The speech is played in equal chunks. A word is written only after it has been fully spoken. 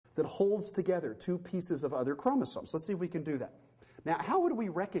that holds together two pieces of other chromosomes. Let's see if we can do that. Now, how would we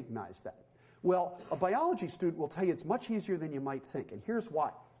recognize that? Well, a biology student will tell you it's much easier than you might think, and here's why.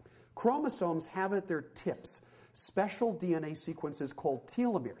 Chromosomes have at their tips special DNA sequences called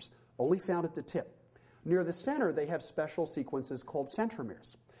telomeres, only found at the tip. Near the center, they have special sequences called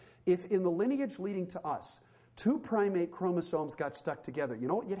centromeres. If in the lineage leading to us, two primate chromosomes got stuck together, you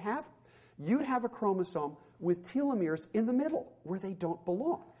know what you'd have? You'd have a chromosome with telomeres in the middle, where they don't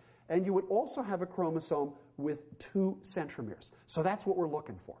belong. And you would also have a chromosome with two centromeres. So that's what we're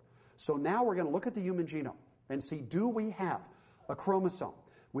looking for. So now we're going to look at the human genome and see, do we have a chromosome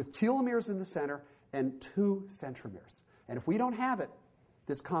with telomeres in the center and two centromeres? And if we don't have it,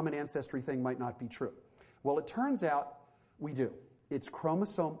 this common ancestry thing might not be true. Well, it turns out we do. It's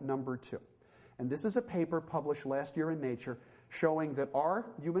chromosome number 2. And this is a paper published last year in Nature showing that our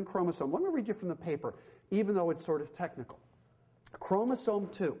human chromosome, let me read you from the paper, even though it's sort of technical. Chromosome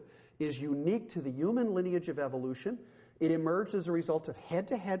 2 is unique to the human lineage of evolution. It emerged as a result of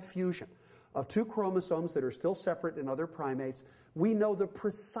head-to-head fusion of two chromosomes that are still separate in other primates. We know the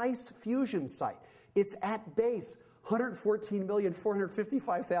precise fusion site. It's at base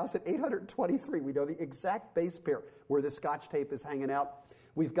 114,455,823. We know the exact base pair where the Scotch tape is hanging out.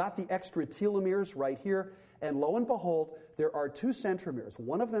 We've got the extra telomeres right here, and lo and behold, there are two centromeres.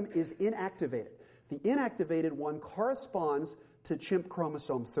 One of them is inactivated. The inactivated one corresponds to chimp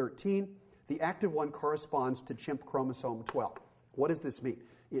chromosome 13. The active one corresponds to chimp chromosome 12. What does this mean?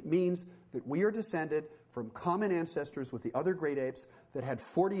 It means that we are descended from common ancestors with the other great apes that had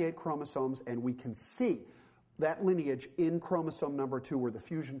 48 chromosomes, and we can see that lineage in chromosome number 2 where the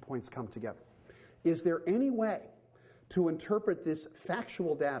fusion points come together. Is there any way to interpret this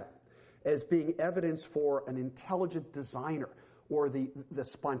factual data as being evidence for an intelligent designer or the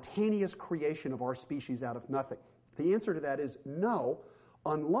spontaneous creation of our species out of nothing? The answer to that is no,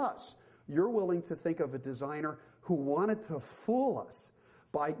 unless you're willing to think of a designer who wanted to fool us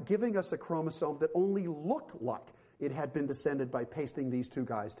by giving us a chromosome that only looked like it had been descended by pasting these two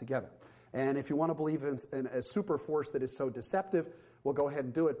guys together. And if you want to believe in a super force that is so deceptive, we'll go ahead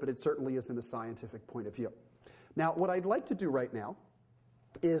and do it, but it certainly isn't a scientific point of view. Now, what I'd like to do right now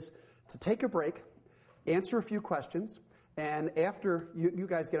is to take a break, answer a few questions, and after you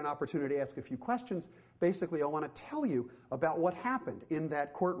guys get an opportunity to ask a few questions, basically I want to tell you about what happened in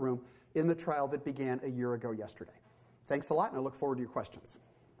that courtroom in the trial that began a year ago yesterday. Thanks a lot, and I look forward to your questions.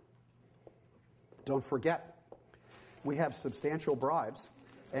 Don't forget, we have substantial bribes,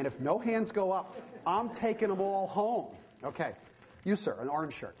 and if no hands go up, I'm taking them all home. Okay. You, sir, an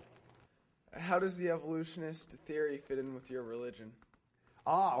orange shirt. How does the evolutionist theory fit in with your religion?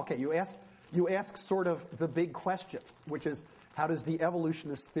 Okay. You ask sort of the big question, which is, how does the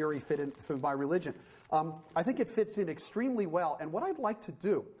evolutionist theory fit in with my religion? I think it fits in extremely well, and what I'd like to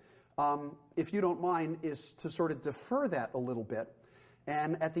do, if you don't mind, is to sort of defer that a little bit.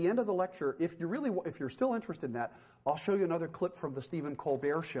 And at the end of the lecture, if you're still interested in that, I'll show you another clip from the Stephen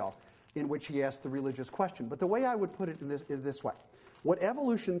Colbert show in which he asked the religious question. But the way I would put it is this way. What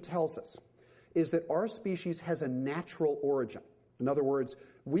evolution tells us is that our species has a natural origin. In other words,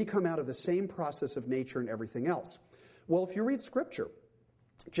 we come out of the same process of nature and everything else. Well, if you read Scripture,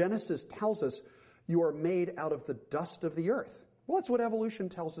 Genesis tells us you are made out of the dust of the earth. Well, that's what evolution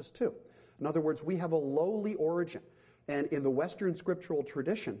tells us too. In other words, we have a lowly origin. And in the Western scriptural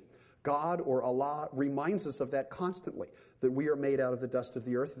tradition, God or Allah reminds us of that constantly, that we are made out of the dust of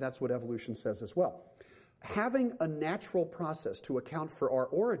the earth. That's what evolution says as well. Having a natural process to account for our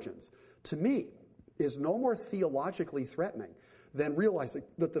origins, to me, is no more theologically threatening than realizing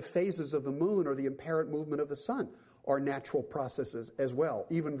that the phases of the moon or the apparent movement of the sun are natural processes as well,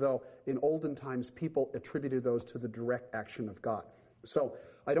 even though in olden times people attributed those to the direct action of God. So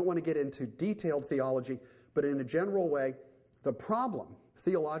I don't want to get into detailed theology, but in a general way, the problem,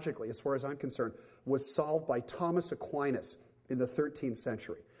 theologically, as far as I'm concerned, was solved by Thomas Aquinas in the 13th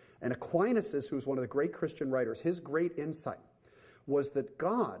century. And Aquinas, who was one of the great Christian writers, his great insight was that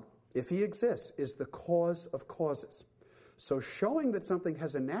God, if he exists, is the cause of causes. So showing that something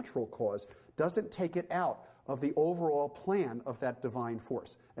has a natural cause doesn't take it out of the overall plan of that divine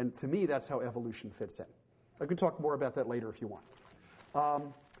force. And to me, that's how evolution fits in. I can talk more about that later if you want.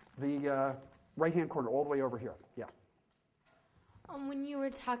 The right-hand corner, all the way over here. Yeah. When you were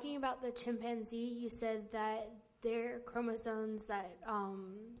talking about the chimpanzee, you said that their chromosomes that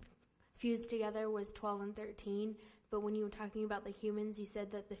fused together was 12 and 13. But when you were talking about the humans, you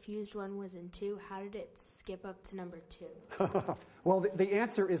said that the fused one was in 2. How did it skip up to number 2? Well, the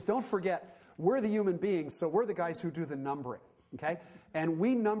answer is, don't forget, we're the human beings, so we're the guys who do the numbering. Okay? And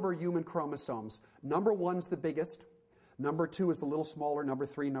we number human chromosomes. Number 1's the biggest. Number 2 is a little smaller, number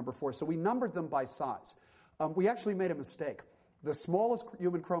 3, number 4. So we numbered them by size. We actually made a mistake. The smallest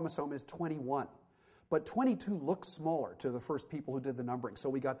human chromosome is 21, but 22 looks smaller to the first people who did the numbering, so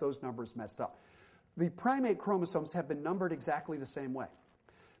we got those numbers messed up. The primate chromosomes have been numbered exactly the same way.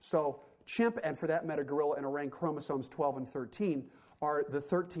 So chimp, and for that matter gorilla and orang chromosomes 12 and 13 are the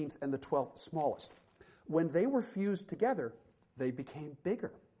 13th and the 12th smallest. When they were fused together, they became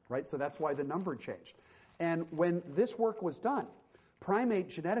bigger, right? So that's why the number changed. And when this work was done, primate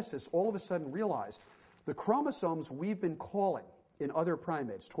geneticists all of a sudden realized the chromosomes we've been calling in other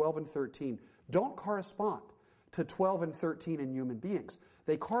primates, 12 and 13, don't correspond to 12 and 13 in human beings.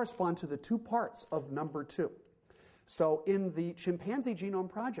 They correspond to the 2 parts of number 2. So in the Chimpanzee Genome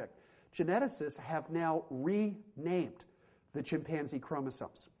Project, geneticists have now renamed the chimpanzee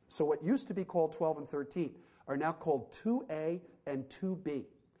chromosomes. So what used to be called 12 and 13 are now called 2A and 2B.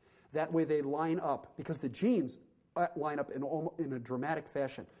 That way they line up, because the genes line up in a dramatic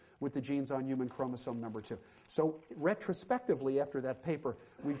fashion with the genes on human chromosome number 2. So retrospectively, after that paper,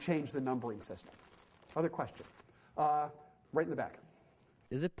 we've changed the numbering system. Other question? Right in the back.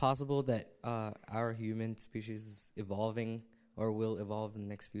 Is it possible that our human species is evolving or will evolve in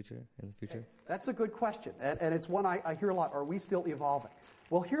the future? That's a good question, and it's one I hear a lot. Are we still evolving?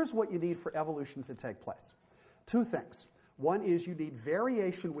 Well, here's what you need for evolution to take place. 2 things. One is you need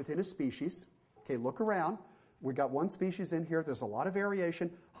variation within a species. Okay, look around. We've got one species in here. There's a lot of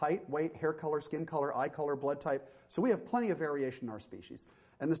variation: height, weight, hair color, skin color, eye color, blood type. So we have plenty of variation in our species.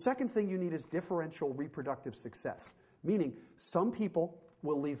 And the second thing you need is differential reproductive success, meaning some people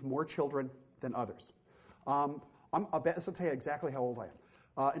will leave more children than others. I'll tell you exactly how old I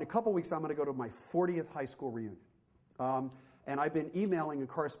am. In a couple weeks, I'm going to go to my 40th high school reunion. And I've been emailing and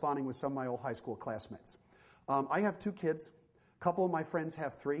corresponding with some of my old high school classmates. I have 2 kids. A couple of my friends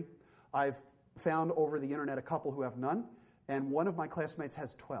have 3. I've found over the internet a couple who have none, and one of my classmates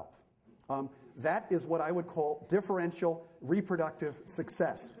has 12. That is what I would call differential reproductive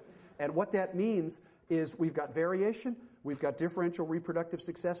success. And what that means is we've got variation, we've got differential reproductive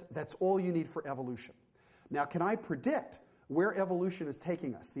success. That's all you need for evolution. Now, can I predict where evolution is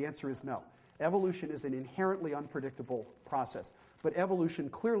taking us? The answer is no. Evolution is an inherently unpredictable process. But evolution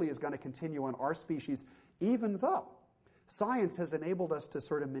clearly is going to continue on our species, even though science has enabled us to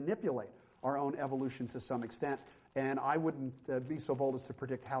sort of manipulate our own evolution to some extent. And I wouldn't be so bold as to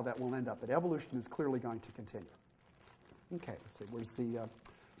predict how that will end up. But evolution is clearly going to continue. Okay, let's see. Where's the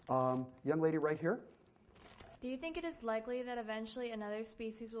young lady right here? Do you think it is likely that eventually another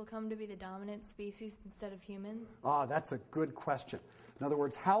species will come to be the dominant species instead of humans? That's a good question. In other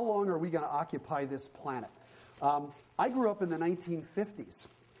words, how long are we going to occupy this planet? I grew up in the 1950s,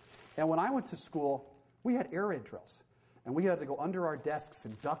 and when I went to school, we had air raid drills, and we had to go under our desks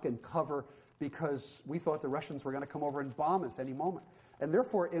and duck and cover because we thought the Russians were going to come over and bomb us any moment. And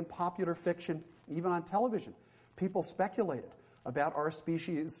therefore, in popular fiction, even on television, people speculated about our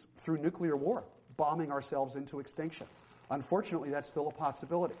species through nuclear war, bombing ourselves into extinction. Unfortunately, that's still a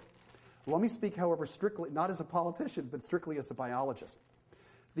possibility. Let me speak, however, strictly, not as a politician, but strictly as a biologist.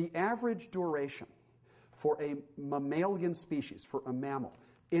 The average duration for a mammalian species, for a mammal,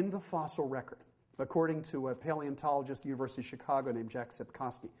 in the fossil record, according to a paleontologist at the University of Chicago named Jack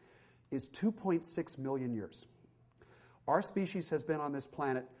Sepkoski, is 2.6 million years. Our species has been on this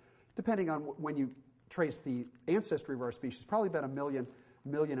planet, depending on when you trace the ancestry of our species, probably about a million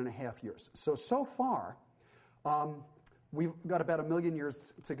and a half years. So far, we've got about 1 million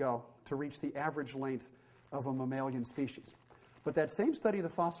years to go to reach the average length of a mammalian species. But that same study of the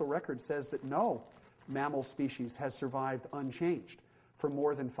fossil record says that no mammal species has survived unchanged for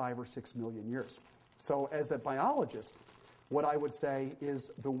more than 5 or 6 million years. So as a biologist, what I would say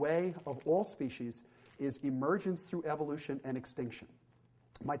is the way of all species is emergence through evolution and extinction.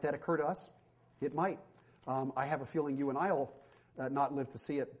 Might that occur to us? It might. I have a feeling you and I will not live to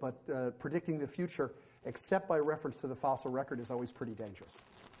see it, but predicting the future, except by reference to the fossil record, is always pretty dangerous.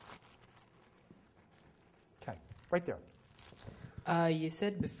 Okay, right there. You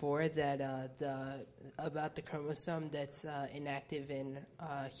said before that about the chromosome that's inactive in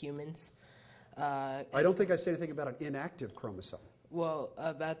humans. I don't think I said anything about an inactive chromosome. Well,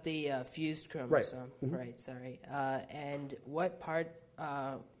 about the fused chromosome. Right. Mm-hmm. Right, sorry. And what part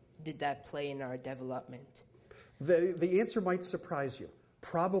did that play in our development? The answer might surprise you.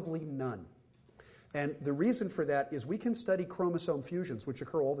 Probably none. And the reason for that is we can study chromosome fusions, which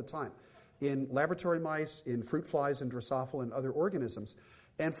occur all the time, in laboratory mice, in fruit flies, and Drosophila, and other organisms.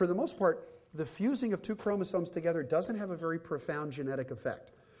 And for the most part, the fusing of 2 chromosomes together doesn't have a very profound genetic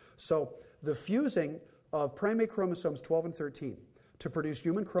effect. So the fusing of primate chromosomes 12 and 13 to produce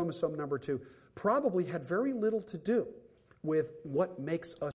human chromosome number 2 probably had very little to do with what makes us